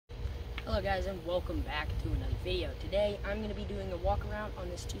Hello guys, and welcome back to another video. Today I'm going to be doing a walk around on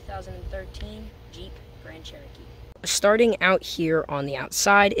this 2013 Jeep Grand Cherokee. Starting out here on the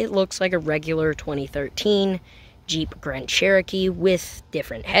outside, it looks like a regular 2013 Jeep Grand Cherokee with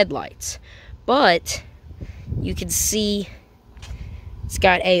different headlights. But you can see it's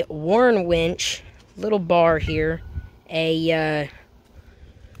got a Warn winch, little bar here, a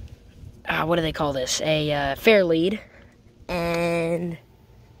what do they call this? A fair lead, and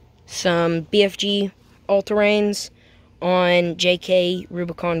some BFG all-terrains on JK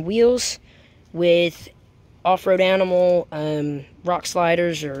Rubicon wheels with off-road animal rock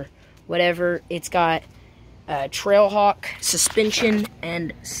sliders or whatever. It's got Trailhawk suspension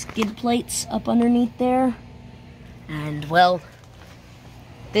and skid plates up underneath there. And well,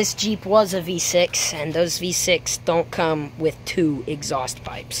 this Jeep was a V6, and those V6 don't come with two exhaust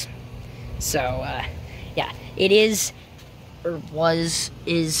pipes. So yeah, it is, or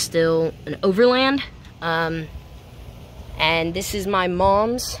is still an Overland. And this is my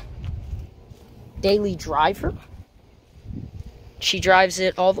mom's daily driver. She drives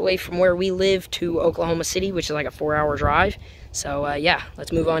it all the way from where we live to Oklahoma City, which is like a 4-hour drive. So yeah,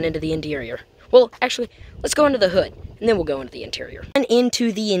 let's move on into the interior. Well, actually, let's go into the hood, and then we'll go into the interior. And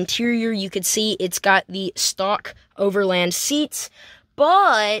into the interior, you can see it's got the stock Overland seats,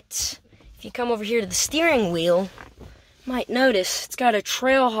 but if you come over here to the steering wheel, you might notice it's got a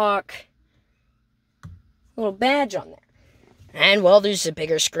Trailhawk little badge on there. And, well, there's a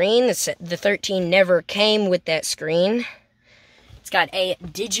bigger screen. The 13 never came with that screen. It's got a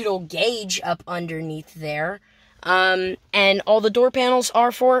digital gauge up underneath there. And all the door panels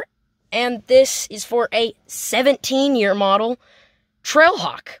are for, and this is for a 17-year model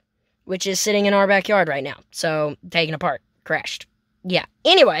Trailhawk, which is sitting in our backyard right now. So, taken apart. Crashed. Yeah.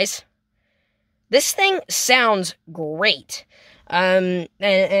 Anyways, this thing sounds great. And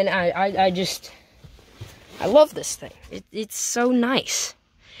I love this thing. It's so nice.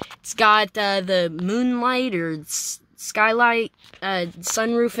 It's got the moonlight or skylight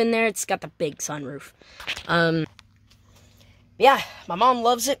sunroof in there. It's got the big sunroof. Yeah, my mom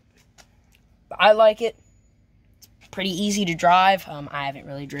loves it. I like it. It's pretty easy to drive. I haven't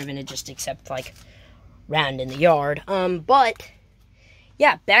really driven it just except like round in the yard. But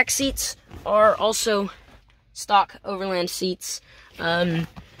yeah, back seats are also stock Overland seats.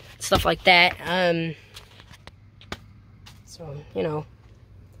 Stuff like that. So, you know,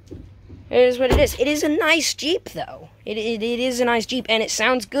 it is what it is. It is a nice Jeep, though. It is a nice Jeep, and it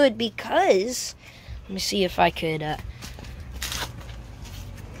sounds good because, let me see if I could, yeah,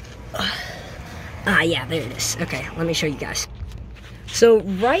 there it is. Okay, let me show you guys. So,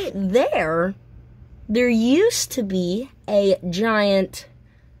 right there used to be a giant,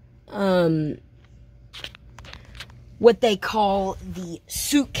 what they call the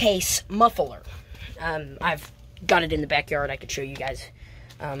suitcase muffler. I've got it in the backyard. I could show you guys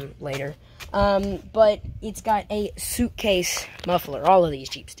later. But it's got a suitcase muffler. All of these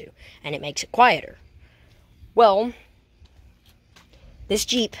Jeeps do. And it makes it quieter. Well, this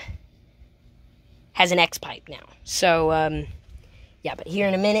Jeep has an X-pipe now. So, yeah, but here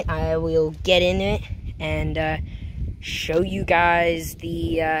in a minute, I will get in it and show you guys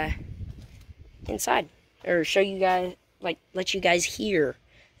the inside. Or show you guys, like, let you guys hear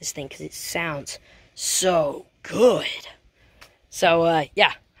this thing, because it sounds so good. So,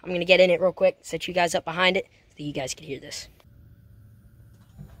 yeah, I'm going to get in it real quick, set you guys up behind it, so you guys can hear this.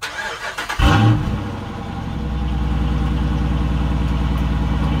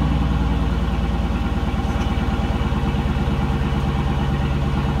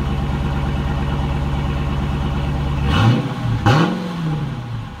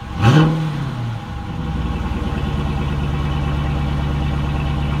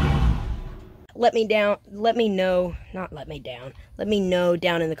 Let me know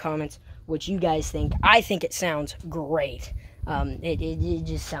down in the comments what you guys think. I think it sounds great. It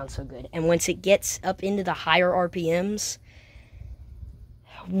just sounds so good. And once it gets up into the higher RPMs,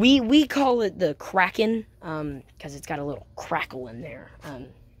 we call it the Kraken, because it's got a little crackle in there.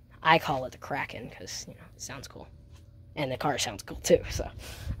 I call it the Kraken because, you know, it sounds cool. And the car sounds cool too, so,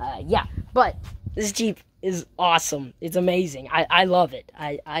 yeah. But this Jeep is awesome. It's amazing. I love it.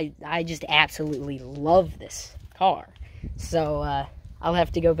 I just absolutely love this car. So, I'll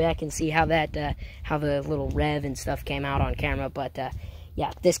have to go back and see how that, how the little rev and stuff came out on camera. But,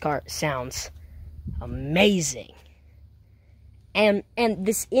 yeah, this car sounds amazing. And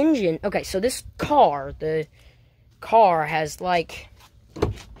this engine, okay, so this car, the car has like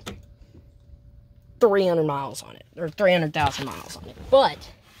 300 miles on it, or 300,000 miles on it.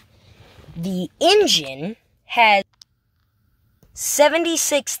 But the engine has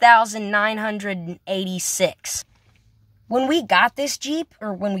 $76,986. When we got this Jeep,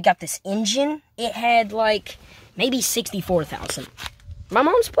 or when we got this engine, it had like maybe 64,000. My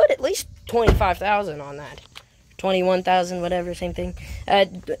mom's put at least 25,000 on that. 21,000, whatever, same thing.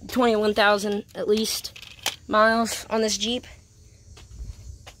 21,000 at least miles on this Jeep.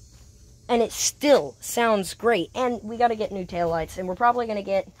 And it still sounds great. And we got to get new taillights. And we're probably going to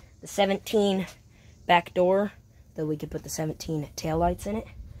get the 17 back door, though we could put the 17 taillights in it.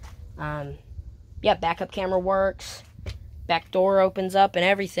 Yeah, backup camera works. Back door opens up and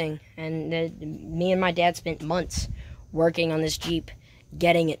everything. And me and my dad spent months working on this Jeep,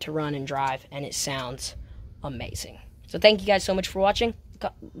 getting it to run and drive. And it sounds amazing. So thank you guys so much for watching.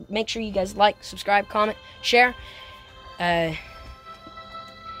 Make sure you guys like, subscribe, comment, share.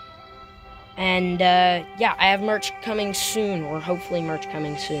 Yeah, I have merch coming soon, or hopefully merch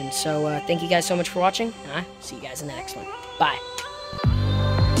coming soon. So, thank you guys so much for watching, and I'll see you guys in the next one. Bye.